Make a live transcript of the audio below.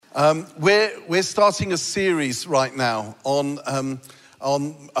We're starting a series right now on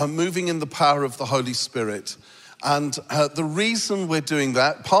moving in the power of the Holy Spirit. And the reason we're doing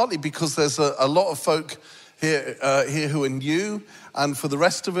that, partly because there's a lot of folk here who are new, and for the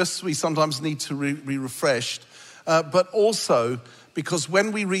rest of us, we sometimes need to be refreshed. But also because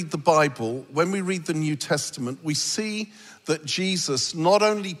when we read the Bible, when we read the New Testament, we see that Jesus not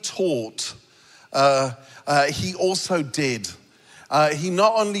only taught, he also did. He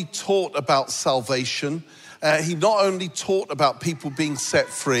not only taught about salvation, he not only taught about people being set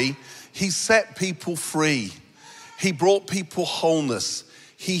free, he set people free. He brought people wholeness.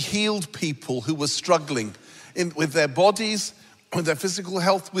 He healed people who were struggling with their bodies, with their physical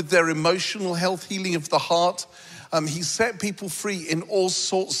health, with their emotional health, healing of the heart. He set people free in all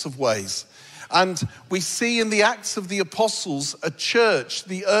sorts of ways. And we see in the Acts of the Apostles, a church,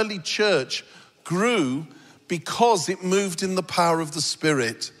 the early church, grew because it moved in the power of the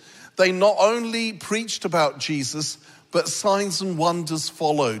Spirit. They not only preached about Jesus, but signs and wonders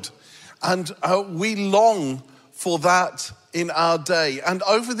followed. And we long for that in our day. And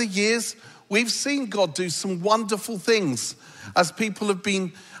over the years, we've seen God do some wonderful things as people have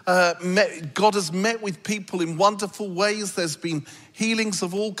been God has met with people in wonderful ways. There's been healings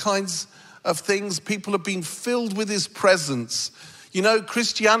of all kinds of things. People have been filled with his presence. You know,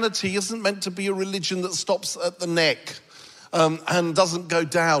 Christianity isn't meant to be a religion that stops at the neck and doesn't go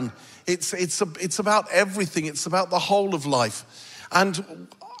down. It's about everything. It's about the whole of life. And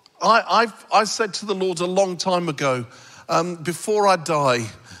I said to the Lord a long time ago, before I die,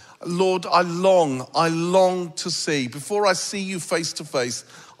 Lord, I long to see, before I see you face to face,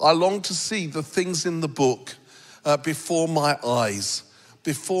 I long to see the things in the book before my eyes.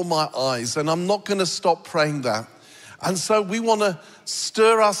 And I'm not going to stop praying that. And so we want to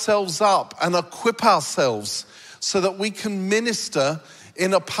stir ourselves up and equip ourselves so that we can minister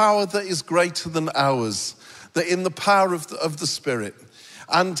in a power that is greater than ours, that in the power of the Spirit.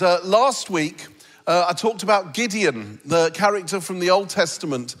 And last week, I talked about Gideon, the character from the Old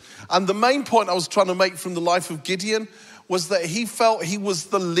Testament. And the main point I was trying to make from the life of Gideon was that he felt he was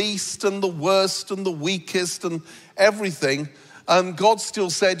the least and the worst and the weakest and everything. And God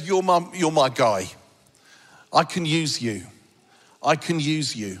still said, you're my guy. I can use you. I can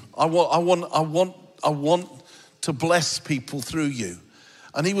use you. I want to bless people through you.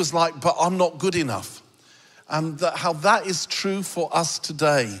 And he was like, but I'm not good enough. And how that is true for us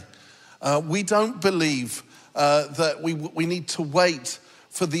today. We don't believe that we need to wait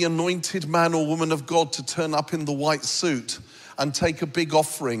for the anointed man or woman of God to turn up in the white suit and take a big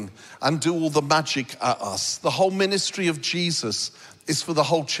offering and do all the magic at us. The whole ministry of Jesus is for the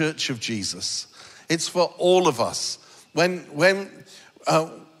whole church of Jesus. It's for all of us. When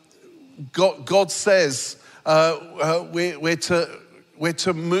God says we're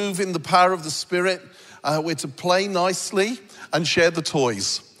to move in the power of the Spirit, we're to play nicely and share the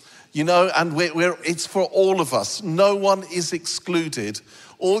toys. You know, and it's for all of us. No one is excluded.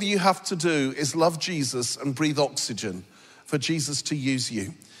 All you have to do is love Jesus and breathe oxygen for Jesus to use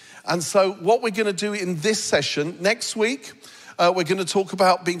you. And so what we're going to do in this session, next week, we're going to talk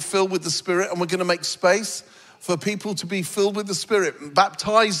about being filled with the Spirit, and we're going to make space for people to be filled with the Spirit,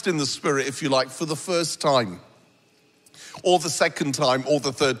 baptized in the Spirit, if you like, for the first time, or the second time, or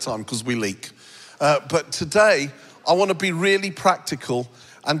the third time, because we leak. But today, I want to be really practical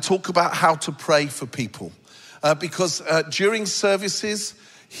and talk about how to pray for people. Because during services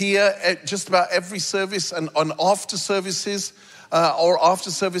here, at just about every service and on after services,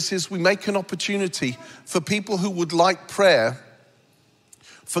 we make an opportunity for people who would like prayer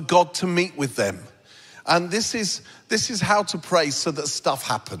for God to meet with them. And this is how to pray so that stuff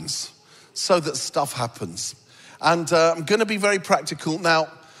happens. And I'm going to be very practical. Now,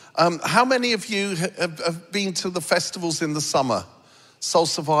 how many of you have been to the festivals in the summer? Soul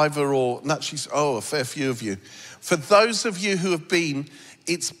Survivor or Naturally, a fair few of you. For those of you who have been,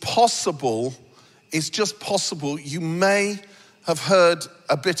 it's just possible, you may have heard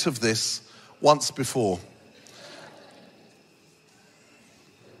a bit of this once before.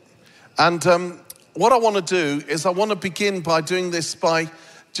 And what I want to do is I want to begin by doing this by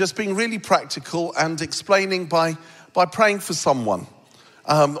just being really practical and explaining by praying for someone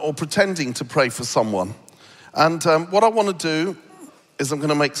or pretending to pray for someone. And what I want to do is I'm going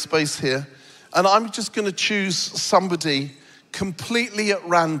to make space here, and I'm just going to choose somebody completely at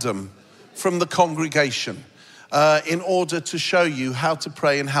random from the congregation in order to show you how to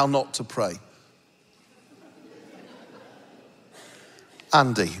pray and how not to pray.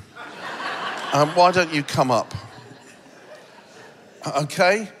 Andy, why don't you come up?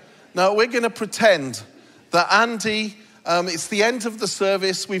 Okay? Now we're going to pretend that Andy it's the end of the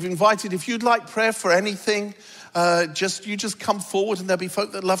service. We've invited, if you'd like prayer for anything, you just come forward and there'll be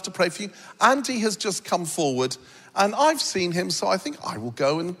folk that love to pray for you. Andy has just come forward and I've seen him, so I think I will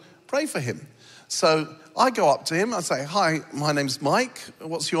go and pray for him. So I go up to him, I say, hi, my name's Mike.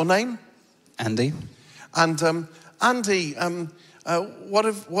 What's your name? Andy. And Andy, what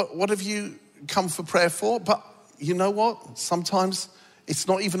have you come for prayer for? But you know what? Sometimes it's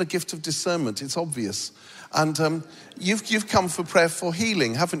not even a gift of discernment. It's obvious. And you've come for prayer for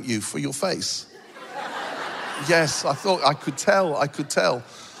healing, haven't you, for your face? Yes, I thought I could tell.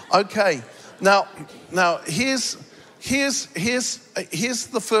 Okay, now here's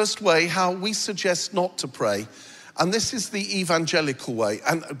the first way how we suggest not to pray. And this is the evangelical way.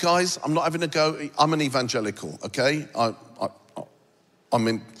 And guys, I'm not having a go. I'm an evangelical, okay? I'm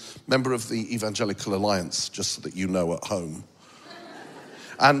a member of the Evangelical Alliance, just so that you know at home.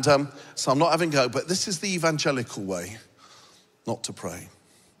 And so I'm not having a go, but this is the evangelical way not to pray.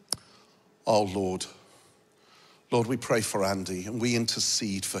 Oh, Lord, we pray for Andy and we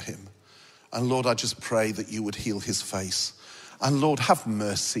intercede for him. And Lord, I just pray that you would heal his face. And Lord, have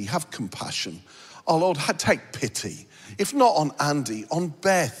mercy, have compassion. Oh Lord, take pity. If not on Andy, on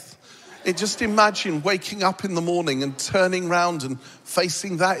Beth. Just imagine waking up in the morning and turning round and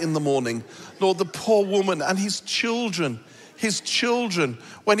facing that in the morning. Lord, the poor woman and his children,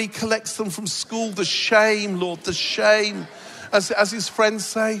 when he collects them from school, the shame, Lord, the shame. As his friends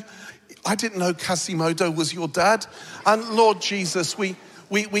say, I didn't know Quasimodo was your dad. And Lord Jesus, we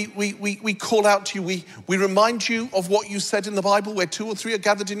call out to you. We remind you of what you said in the Bible, where 2 or 3 are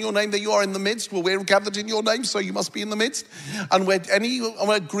gathered in your name, there you are in the midst. Well, we're gathered in your name, so you must be in the midst. And where any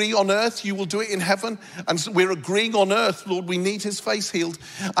agree on earth, you will do it in heaven. And so we're agreeing on earth, Lord, we need his face healed.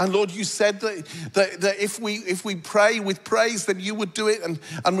 And Lord, you said that if we pray with praise, then you would do it. And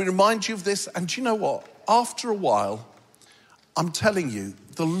we remind you of this. And do you know what? After a while, I'm telling you,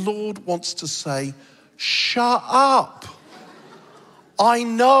 the Lord wants to say, shut up. I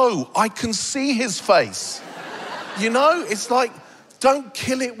know, I can see his face. You know, it's like, don't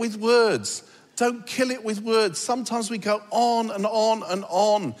kill it with words. Don't kill it with words. Sometimes we go on and on and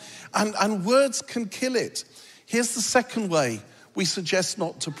on, and words can kill it. Here's the second way we suggest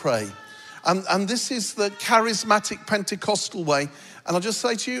not to pray. And this is the charismatic Pentecostal way. And I'll just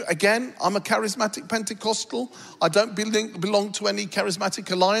say to you, again, I'm a charismatic Pentecostal. I don't belong to any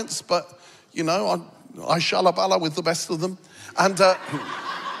charismatic alliance, but, you know, I shalabala with the best of them. And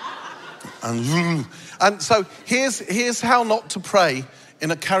so here's how not to pray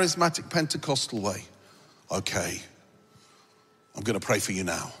in a charismatic Pentecostal way. Okay, I'm going to pray for you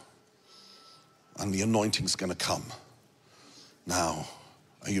now. And the anointing's going to come. Now,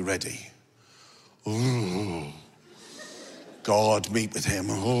 are you ready? Ooh. God, meet with him.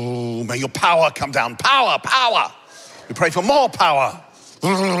 Oh, may your power come down. Power. We pray for more power.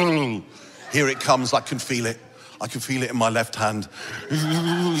 Ooh. Here it comes. I can feel it. I can feel it in my left hand.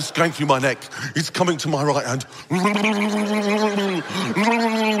 It's going through my neck. It's coming to my right hand.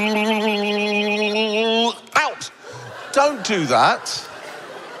 Out! Don't do that.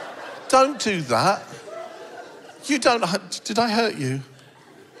 Don't do that. You don't. Did I hurt you?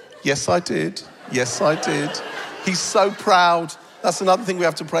 Yes, I did. Yes, I did. He's so proud. That's another thing we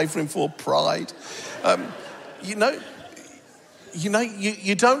have to pray for him for, pride. You don't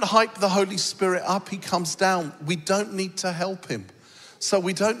hype the Holy Spirit up, he comes down. We don't need to help him. So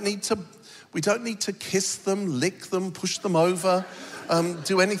we don't need to kiss them, lick them, push them over,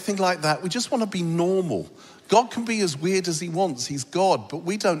 do anything like that. We just want to be normal. God can be as weird as he wants. He's God, but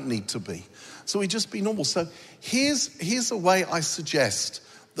we don't need to be. So we just be normal. So here's a way I suggest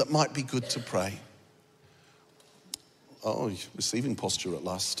that might be good to pray. Oh, receiving posture at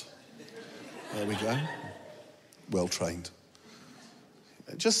last. There we go. Well trained.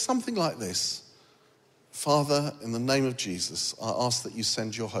 Just something like this. Father, in the name of Jesus, I ask that you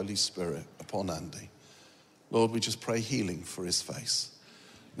send your Holy Spirit upon Andy. Lord, we just pray healing for his face.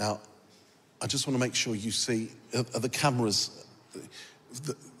 Now, I just want to make sure you see the cameras,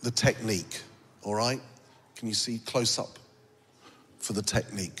 the technique, all right? Can you see close up for the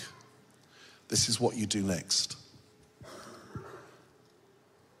technique? This is what you do next.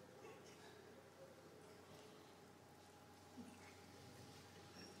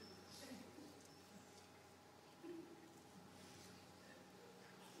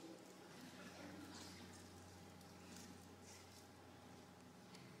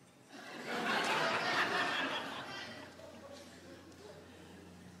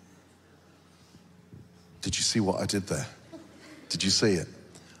 Did you see what I did there? Did you see it?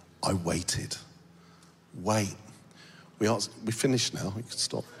 I waited. Wait. We finished now. We can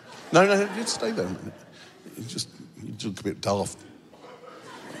stop. No, you stay there a minute. You look a bit daft.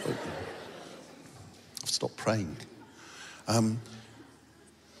 I've stopped praying.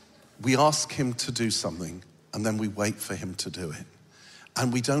 We ask him to do something, and then we wait for him to do it.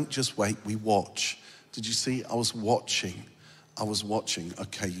 And we don't just wait, we watch. Did you see? I was watching.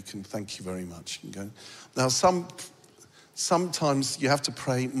 Okay, you can, thank you very much. You can go. Now, sometimes you have to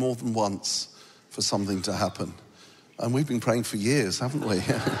pray more than once for something to happen. And we've been praying for years, haven't we?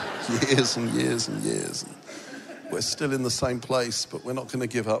 Years and years and years. And we're still in the same place, but we're not going to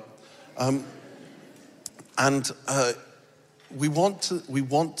give up. We want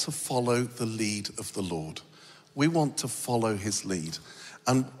to follow the lead of the Lord. We want to follow his lead.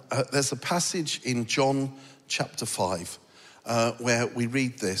 And there's a passage in John chapter 5 where we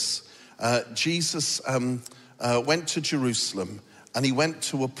read this. Jesus went to Jerusalem, and he went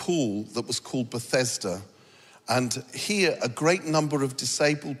to a pool that was called Bethesda. And here a great number of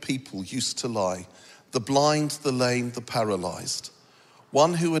disabled people used to lie, the blind, the lame, the paralyzed.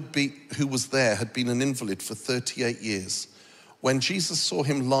 One who was there had been an invalid for 38 years. When Jesus saw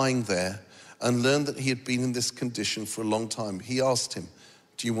him lying there and learned that he had been in this condition for a long time, he asked him,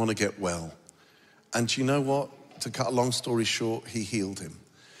 "Do you want to get well?" And do you know what? To cut a long story short, he healed him.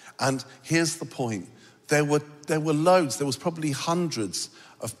 And here's the point. There were loads, there was probably hundreds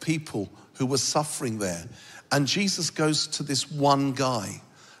of people who were suffering there. And Jesus goes to this one guy,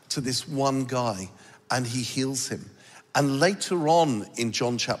 and he heals him. And later on in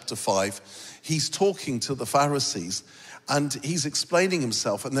John chapter 5, he's talking to the Pharisees, and he's explaining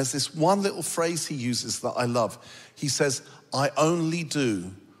himself. And there's this one little phrase he uses that I love. He says, "I only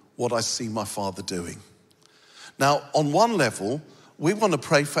do what I see my Father doing." Now, on one level, we want to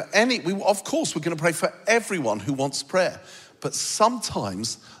pray for of course, we're going to pray for everyone who wants prayer. But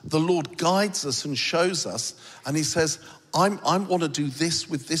sometimes the Lord guides us and shows us, and he says, I want to do this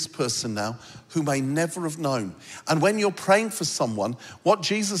with this person now who may never have known. And when you're praying for someone, what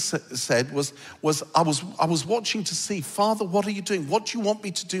Jesus said was I was watching to see, "Father, what are you doing? What do you want me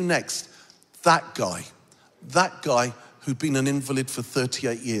to do next?" That guy who'd been an invalid for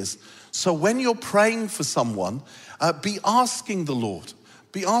 38 years. So when you're praying for someone, be asking the Lord,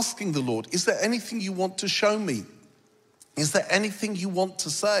 "Is there anything you want to show me? Is there anything you want to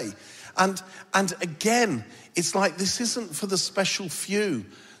say?" And again, it's like this isn't for the special few.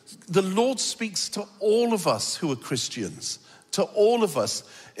 The Lord speaks to all of us who are Christians, to all of us.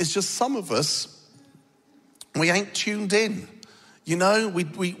 It's just some of us, we ain't tuned in. You know, we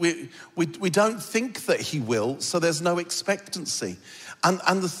don't think that he will, so there's no expectancy.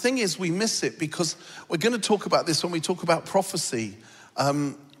 And the thing is, we miss it because we're going to talk about this when we talk about prophecy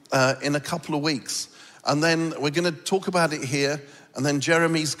in a couple of weeks. And then we're going to talk about it here, and then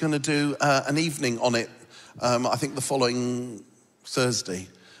Jeremy's going to do an evening on it, I think the following Thursday,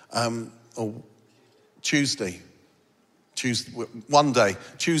 or Tuesday, one day,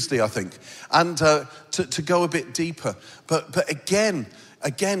 Tuesday, I think, and to go a bit deeper. But again,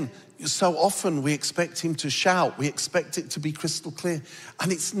 so often we expect him to shout, we expect it to be crystal clear,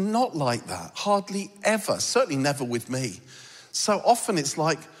 and it's not like that, hardly ever, certainly never with me. So often it's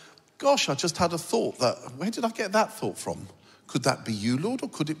like, gosh, I just had a thought where did I get that thought from? Could that be you, Lord, or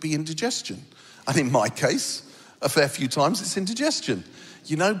could it be indigestion? And in my case, a fair few times it's indigestion,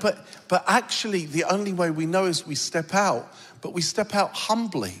 you know, but actually the only way we know is we step out, but we step out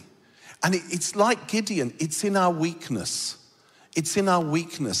humbly. And it's like Gideon, it's in our weakness.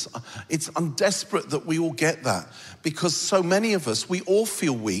 I'm desperate that we all get that, because so many of us, we all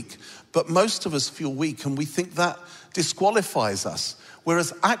feel weak, but most of us feel weak and we think that disqualifies us.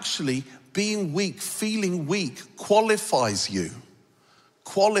 Whereas actually being weak, feeling weak qualifies you.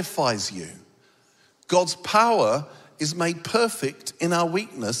 God's power is made perfect in our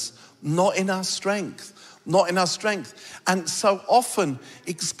weakness, not in our strength. And so often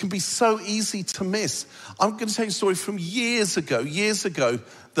it can be so easy to miss. I'm going to tell you a story from years ago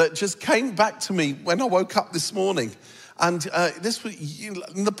that just came back to me when I woke up this morning. And this was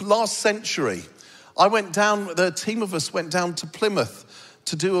in the last century. The team of us went down to Plymouth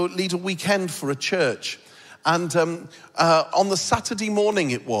to lead a weekend for a church. And on the Saturday morning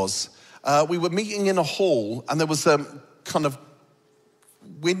we were meeting in a hall, and there was kind of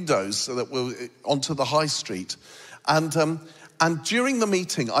windows that were onto the high street. And during the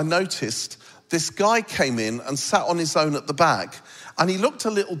meeting, I noticed this guy came in and sat on his own at the back, and he looked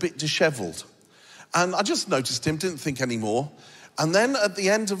a little bit disheveled. And I just noticed him, didn't think any more. And then at the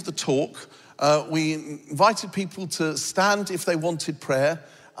end of the talk, we invited people to stand if they wanted prayer,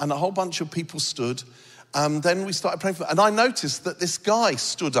 and a whole bunch of people stood. Then we started praying and I noticed that this guy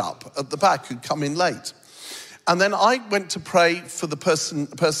stood up at the back who'd come in late. And then I went to pray for the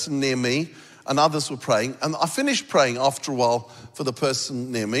person near me, and others were praying. And I finished praying after a while for the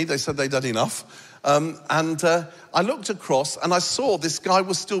person near me. They said they'd done enough. I looked across and I saw this guy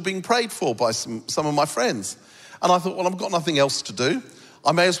was still being prayed for by some of my friends. And I thought, well, I've got nothing else to do.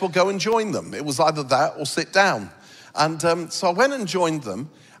 I may as well go and join them. It was either that or sit down. And so I went and joined them.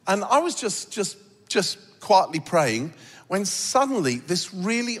 And I was just quietly praying when suddenly this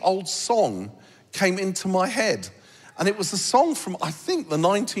really old song came into my head. And it was a song from, I think, the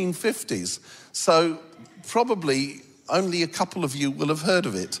 1950s. So probably only a couple of you will have heard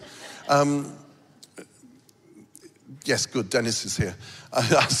of it. Yes, good, Dennis is here.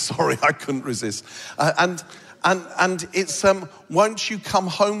 Sorry, I couldn't resist. And it's, Won't You Come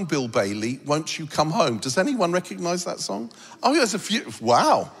Home, Bill Bailey, Won't You Come Home. Does anyone recognize that song? Oh, there's a few.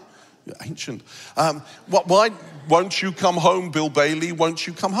 Wow, ancient. Why won't you come home, Bill Bailey, won't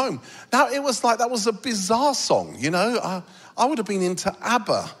you come home? Now, it was like, that was a bizarre song, you know. I would have been into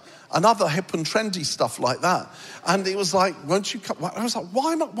ABBA and other hip and trendy stuff like that. And it was like, won't you come? I was like,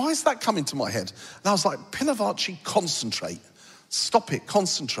 why is that coming to my head? And I was like, Pinnavachi, concentrate. Stop it,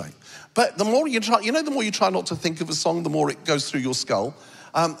 concentrate. But the more you try, the more you try not to think of a song, the more it goes through your skull.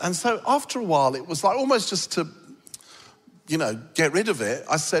 And so after a while, it was like almost just to, get rid of it.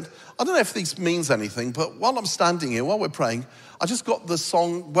 I said, I don't know if this means anything, but while I'm standing here, while we're praying, I just got the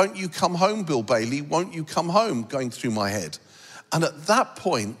song, Won't You Come Home, Bill Bailey, Won't You Come Home, going through my head. And at that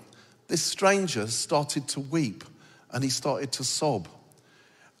point, this stranger started to weep and he started to sob.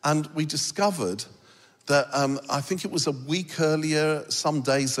 And we discovered that I think it was a week earlier, some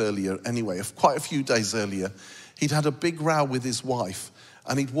days earlier anyway, quite a few days earlier, he'd had a big row with his wife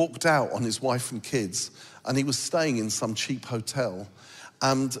and he'd walked out on his wife and kids and he was staying in some cheap hotel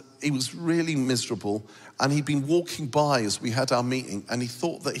and he was really miserable and he'd been walking by as we had our meeting and he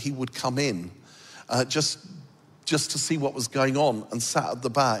thought that he would come in just to see what was going on and sat at the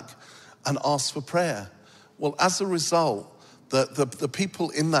back and asked for prayer. Well, as a result, the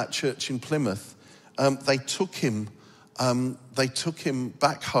people in that church in Plymouth, they took him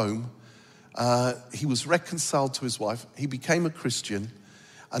back home. He was reconciled to his wife. He became a Christian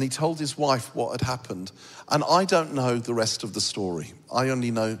and he told his wife what had happened. And I don't know the rest of the story. I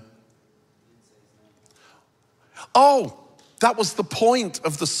only know. Oh, that was the point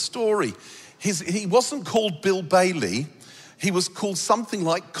of the story. He wasn't called Bill Bailey. He was called something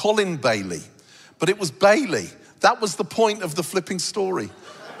like Colin Bailey, but it was Bailey. That was the point of the flipping story.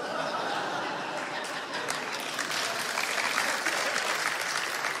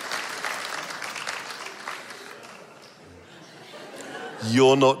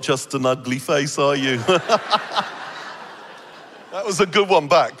 You're not just an ugly face, are you? That was a good one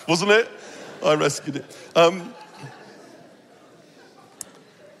back, wasn't it? I rescued it.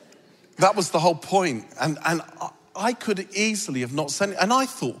 That was the whole point. And I could easily have not sent it. And I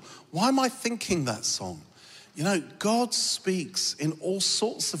thought, why am I thinking that song? God speaks in all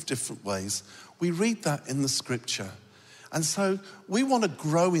sorts of different ways. We read that in the scripture. And so we want to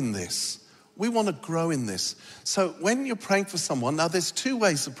grow in this. We want to grow in this. So when you're praying for someone, now there's two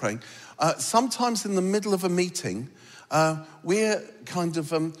ways of praying. Sometimes in the middle of a meeting, the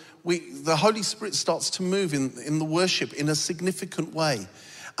Holy Spirit starts to move in the worship in a significant way.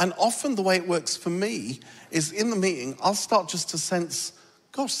 And often the way it works for me is in the meeting, I'll start just to sense,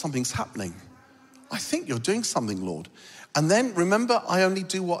 gosh, something's happening. I think you're doing something, Lord. And then remember, I only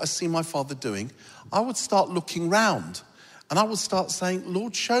do what I see my Father doing. I would start looking round. And I will start saying,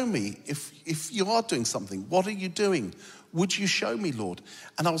 Lord, show me if you are doing something. What are you doing? Would you show me, Lord?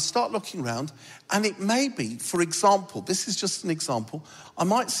 And I will start looking around. And it may be, for example, this is just an example, I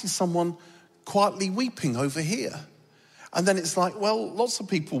might see someone quietly weeping over here. And then it's like, well, lots of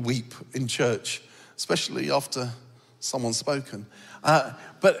people weep in church, especially after someone's spoken.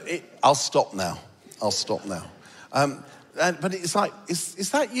 I'll stop now. But it's like,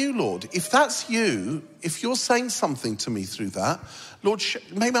 is that you, Lord? If that's you, if you're saying something to me through that, Lord,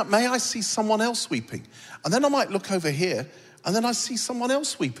 may I see someone else weeping? And then I might look over here, and then I see someone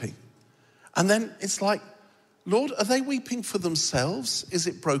else weeping. And then it's like, Lord, are they weeping for themselves? Is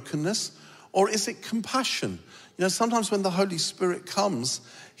it brokenness? Or is it compassion? Sometimes when the Holy Spirit comes,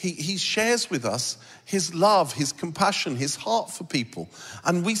 he shares with us his love, his compassion, his heart for people.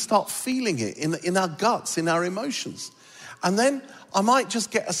 And we start feeling it in our guts, in our emotions. And then I might just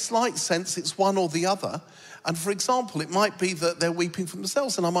get a slight sense it's one or the other. And for example, it might be that they're weeping for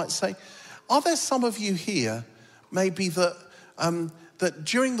themselves. And I might say, are there some of you here, maybe that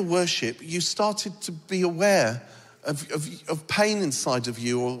during the worship, you started to be aware of pain inside of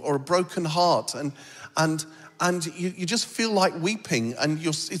you or a broken heart and you just feel like weeping and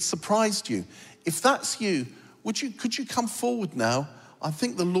it surprised you. If that's you, could you come forward now? I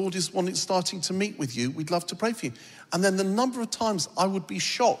think the Lord is starting to meet with you. We'd love to pray for you. And then the number of times I would be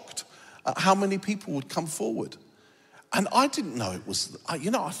shocked at how many people would come forward. And I didn't know it was, I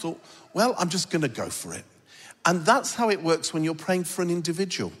thought, well, I'm just going to go for it. And that's how it works when you're praying for an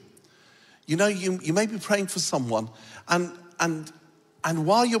individual. You may be praying for someone, and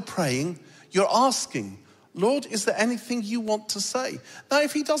while you're praying, you're asking, Lord, is there anything you want to say? Now,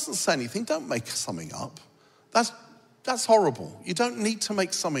 if he doesn't say anything, don't make something up. That's horrible. You don't need to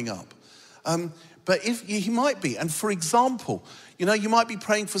make something up. But if he might be, and for example, you might be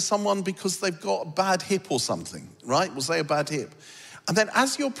praying for someone because they've got a bad hip or something, right? We'll say a bad hip. And then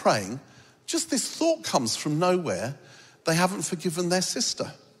as you're praying, just this thought comes from nowhere, they haven't forgiven their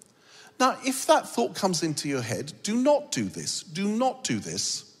sister. Now, if that thought comes into your head, do not do this. Do not do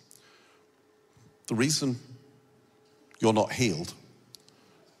this. The reason you're not healed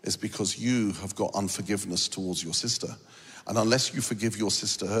is because you have got unforgiveness towards your sister. And unless you forgive your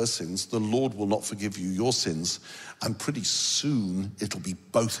sister her sins, the Lord will not forgive you your sins. And pretty soon, it'll be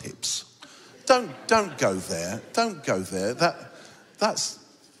both hips. Don't go there. Don't go there. That's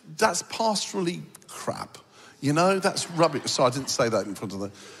pastorally crap. That's rubbish. So I didn't say that in front of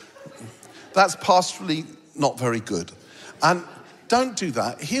them. That's pastorally not very good. And don't do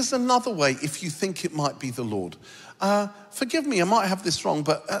that. Here's another way if you think it might be the Lord. Forgive me, I might have this wrong,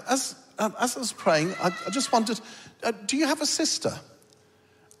 but as I was praying, I just wondered, do you have a sister?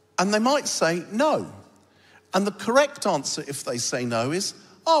 And they might say no. And the correct answer if they say no is,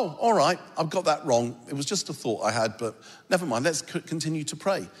 oh, all right, I've got that wrong. It was just a thought I had, but never mind, let's continue to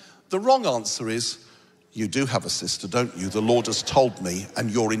pray. The wrong answer is, you do have a sister, don't you? The Lord has told me,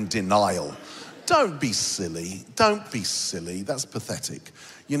 and you're in denial. Don't be silly. Don't be silly. That's pathetic,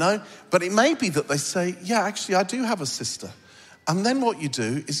 But it may be that they say, yeah, actually, I do have a sister. And then what you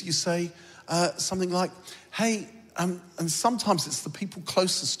do is you say something like, hey, and sometimes it's the people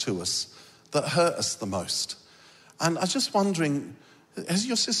closest to us that hurt us the most. And I was just wondering, has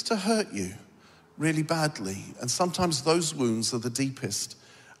your sister hurt you really badly? And sometimes those wounds are the deepest.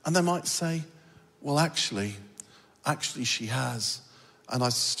 And they might say, well, actually she has, and I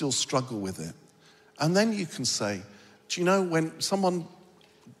still struggle with it. And then you can say, do you know, when someone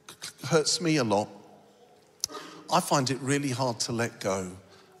hurts me a lot, I find it really hard to let go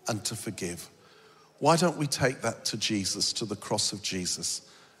and to forgive. Why don't we take that to Jesus, to the cross of Jesus,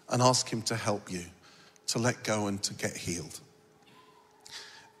 and ask him to help you to let go and to get healed?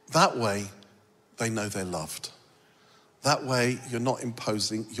 That way, they know they're loved. That way, you're not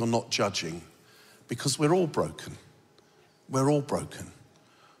imposing, you're not judging, because we're all broken. We're all broken.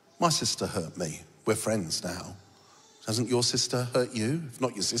 My sister hurt me. We're friends now. Hasn't your sister hurt you? If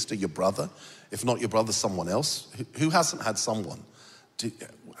not your sister, your brother. If not your brother, someone else. Who hasn't had someone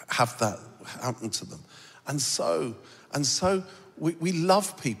have that happen to them? And so we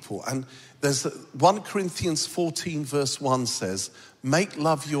love people. And there's 1 Corinthians 14 verse 1 says, make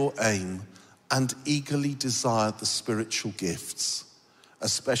love your aim and eagerly desire the spiritual gifts,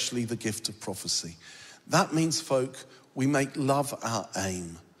 especially the gift of prophecy. That means, folk, we make love our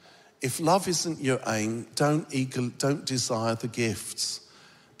aim. If love isn't your aim, don't desire the gifts,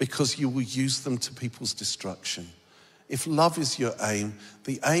 because you will use them to people's destruction. If love is your aim,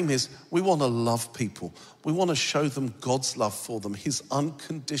 the aim is we want to love people. We want to show them God's love for them, his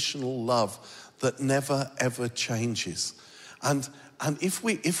unconditional love that never, ever changes. And if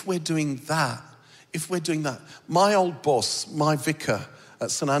we're doing that, my old boss, my vicar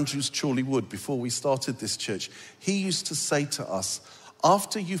at St. Andrew's, Chorley Wood, before we started this church, he used to say to us,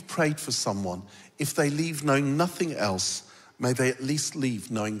 after you've prayed for someone, if they leave knowing nothing else, may they at least leave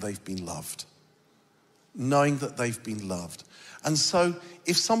knowing they've been loved. Knowing that they've been loved. And so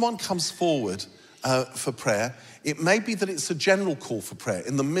if someone comes forward for prayer, it may be that it's a general call for prayer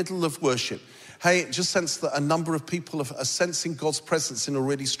in the middle of worship. Hey, just sense that a number of people are sensing God's presence in a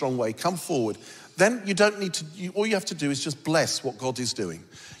really strong way. Come forward. Then you don't need to, all you have to do is just bless what God is doing.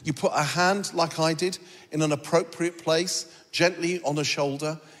 You put a hand, like I did, in an appropriate place, gently on a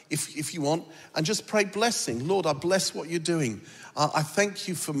shoulder, if you want, and just pray blessing. Lord, I bless what you're doing. I thank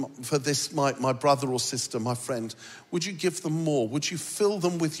you for this, my brother or sister, my friend. Would you give them more? Would you fill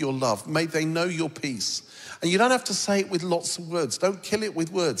them with your love? May they know your peace. And you don't have to say it with lots of words. Don't kill it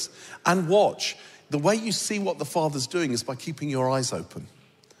with words. And watch. The way you see what the Father's doing is by keeping your eyes open.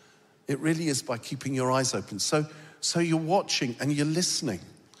 It really is by keeping your eyes open. So you're watching and you're listening.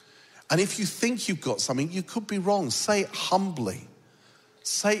 And if you think you've got something, you could be wrong. Say it humbly.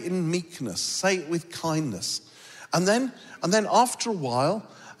 Say it in meekness. Say it with kindness. And then after a while,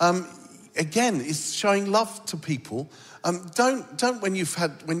 again, it's showing love to people. Don't when you've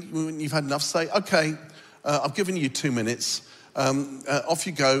had enough, say, okay, I've given you 2 minutes. Off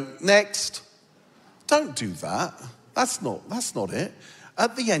you go. Next. Don't do that. That's not it.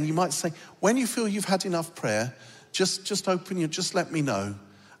 At the end, you might say, when you feel you've had enough prayer, just just let me know.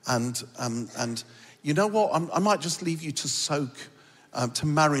 And you know what? I might just leave you to soak, to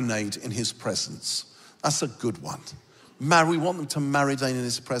marinate in his presence. That's a good one. We want them to marinate in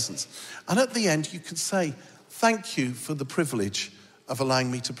his presence. And at the end, you can say, thank you for the privilege of allowing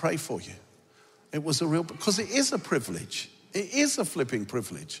me to pray for you. It was because it is a privilege. It is a flipping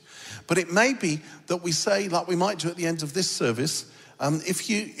privilege. But it may be that we say, like we might do at the end of this service,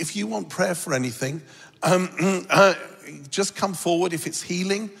 if you want prayer for anything, just come forward if it's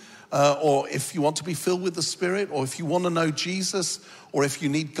healing, or if you want to be filled with the Spirit, or if you want to know Jesus, or if you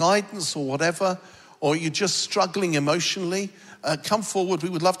need guidance or whatever, or you're just struggling emotionally, come forward. We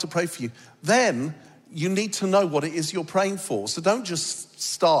would love to pray for you. Then you need to know what it is you're praying for. So don't just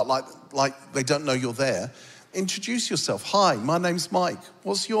start like they don't know you're there. Introduce yourself. Hi, my name's Mike.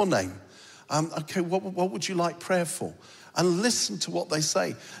 What's your name? Okay, what would you like prayer for? And listen to what they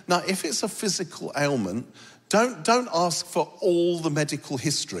say. Now, if it's a physical ailment, don't ask for all the medical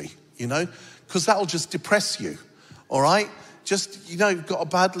history, because that'll just depress you, all right? Just, you've got a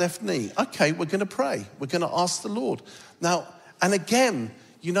bad left knee. Okay, we're going to pray. We're going to ask the Lord. Now, and again,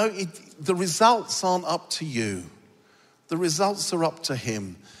 the results aren't up to you. The results are up to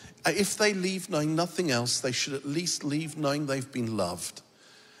him. If they leave knowing nothing else, they should at least leave knowing they've been loved.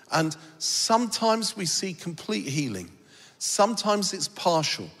 And sometimes we see complete healing. Sometimes it's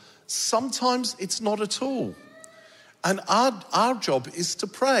partial. Sometimes it's not at all. And our job is to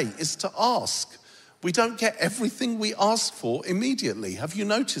pray, is to ask. We don't get everything we ask for immediately. Have you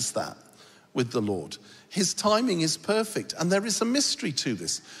noticed that with the Lord? His timing is perfect, and there is a mystery to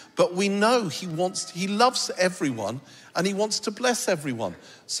this. But we know he loves everyone, and he wants to bless everyone.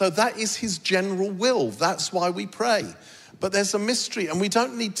 So that is his general will. That's why we pray. But there's a mystery, and we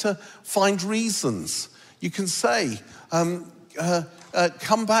don't need to find reasons. You can say, come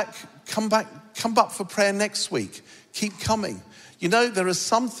back for prayer next week. Keep coming. There are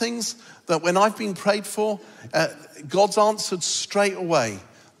some things that when I've been prayed for, God's answered straight away.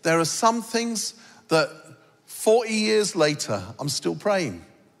 There are some things that 40 years later, I'm still praying.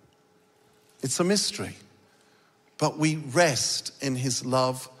 It's a mystery. But we rest in his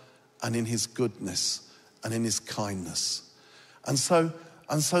love and in his goodness and in his kindness. And so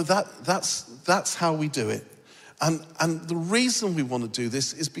that's how we do it. And the reason we want to do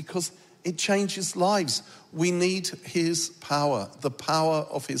this is because it changes lives. We need his power, the power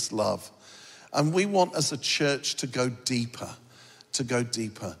of his love. And we want as a church to go deeper.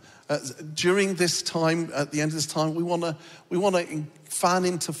 During this time, at the end of this time, we want to fan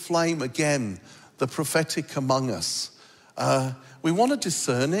into flame again the prophetic among us. We want to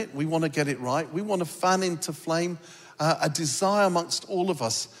discern it. We want to get it right. We want to fan into flame a desire amongst all of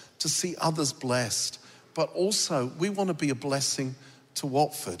us to see others blessed. But also, we want to be a blessing to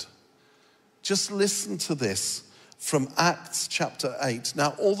Watford. Just listen to this from Acts chapter 8.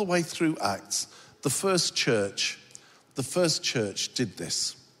 Now, all the way through Acts, the first church did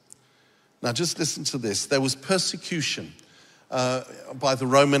this. Now, just listen to this. There was persecution by the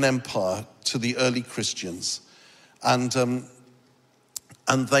Roman Empire to the early Christians. And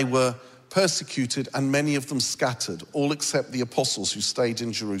they were persecuted, and many of them scattered, all except the apostles who stayed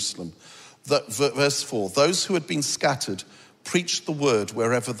in Jerusalem. Verse 4, those who had been scattered preached the word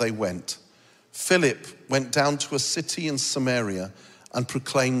wherever they went. Philip went down to a city in Samaria and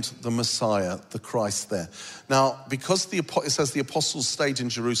proclaimed the Messiah, the Christ there. Now, because it says the apostles stayed in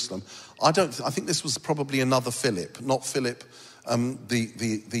Jerusalem, I think this was probably another Philip, not Philip,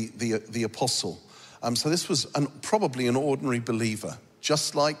 the apostle. So this was probably an ordinary believer,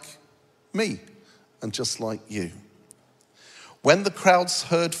 just like me and just like you. When the crowds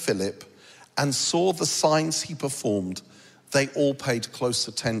heard Philip and saw the signs he performed, they all paid close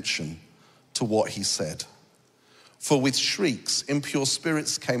attention to what he said. For with shrieks, impure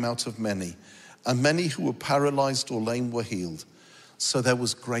spirits came out of many, and many who were paralyzed or lame were healed. So there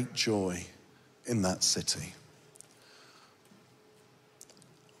was great joy in that city.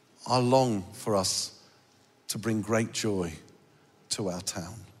 I long for us to bring great joy to our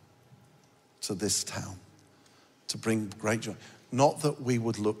town, to this town, to bring great joy. Not that we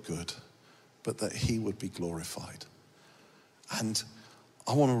would look good, but that he would be glorified. And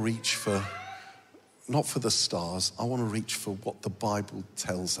I want to reach for, not for the stars, I want to reach for what the Bible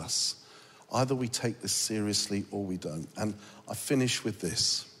tells us. Either we take this seriously or we don't. And I finish with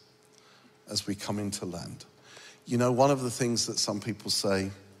this as we come into land. One of the things that some people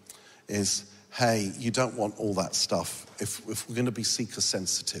say is, hey, you don't want all that stuff. If we're going to be seeker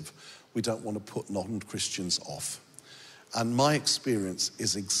sensitive, we don't want to put non-Christians off. And my experience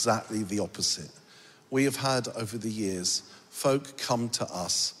is exactly the opposite. We have had over the years folk come to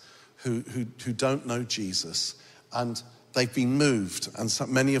us who don't know Jesus, and they've been moved, and so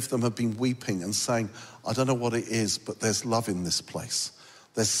many of them have been weeping and saying, I don't know what it is, but there's love in this place.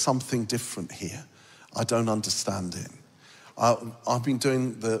 There's something different here. I don't understand it. I've been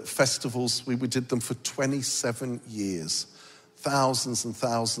doing the festivals. We did them for 27 years. Thousands and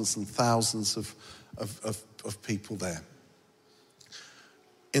thousands and thousands of people there.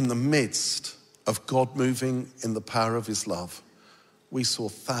 In the midst of God moving in the power of his love, we saw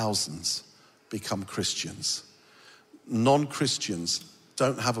thousands become Christians. Non-Christians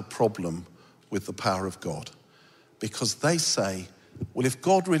don't have a problem with the power of God because they say, well, if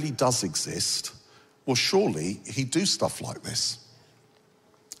God really does exist, well, surely he'd do stuff like this.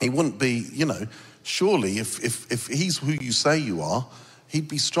 He wouldn't be, surely if he's who you say you are, he'd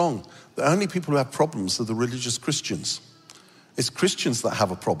be strong. The only people who have problems are the religious Christians. It's Christians that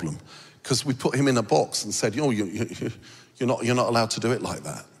have a problem because we put him in a box and said, you're not allowed to do it like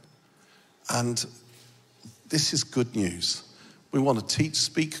that. And this is good news. We want to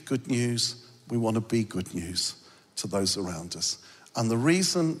speak good news. We want to be good news to those around us. And the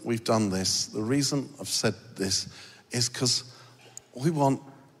reason we've done this, the reason I've said this, is because we want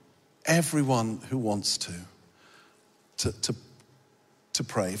everyone who wants to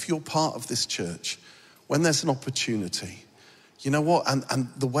pray. If you're part of this church, when there's an opportunity, you know what? And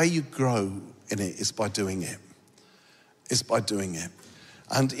the way you grow in it is by doing it.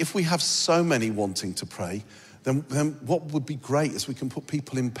 And if we have so many wanting to pray, then what would be great is we can put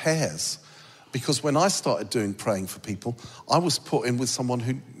people in pairs. Because when I started praying for people, I was put in with someone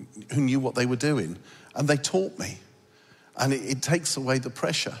who knew what they were doing, and they taught me. And it takes away the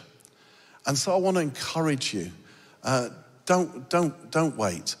pressure. And so I want to encourage you, don't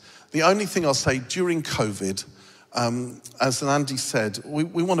wait. The only thing I'll say during COVID, as Andy said, we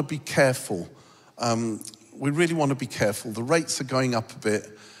want to be careful. We really want to be careful. The rates are going up a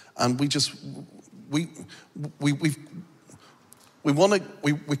bit, and we're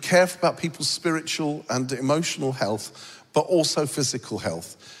careful about people's spiritual and emotional health, but also physical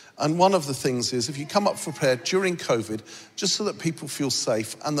health. And one of the things is, if you come up for prayer during COVID, just so that people feel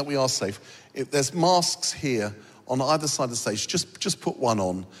safe and that we are safe, if there's masks here on either side of the stage, just put one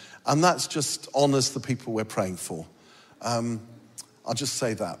on. And that's just honors the people we're praying for. I'll just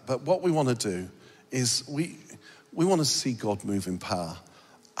say that. But what we want to do is we want to see God move in power.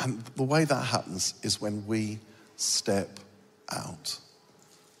 And the way that happens is when we step out.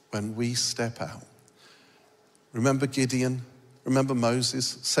 When we step out. Remember Gideon? Remember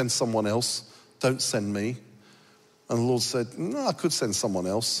Moses? Send someone else. Don't send me. And the Lord said, no, I could send someone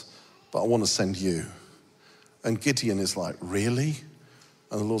else, but I want to send you. And Gideon is like, really?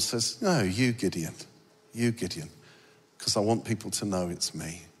 And the Lord says, no, you Gideon, because I want people to know it's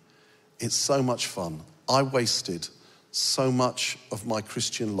me. It's so much fun. I wasted so much of my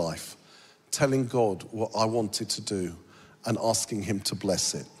Christian life telling God what I wanted to do and asking him to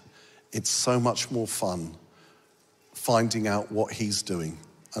bless it. It's so much more fun finding out what he's doing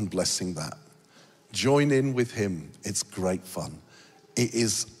and blessing that. Join in with him. It's great fun. It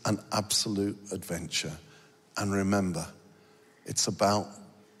is an absolute adventure. And remember, it's about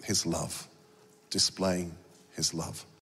his love, displaying his love.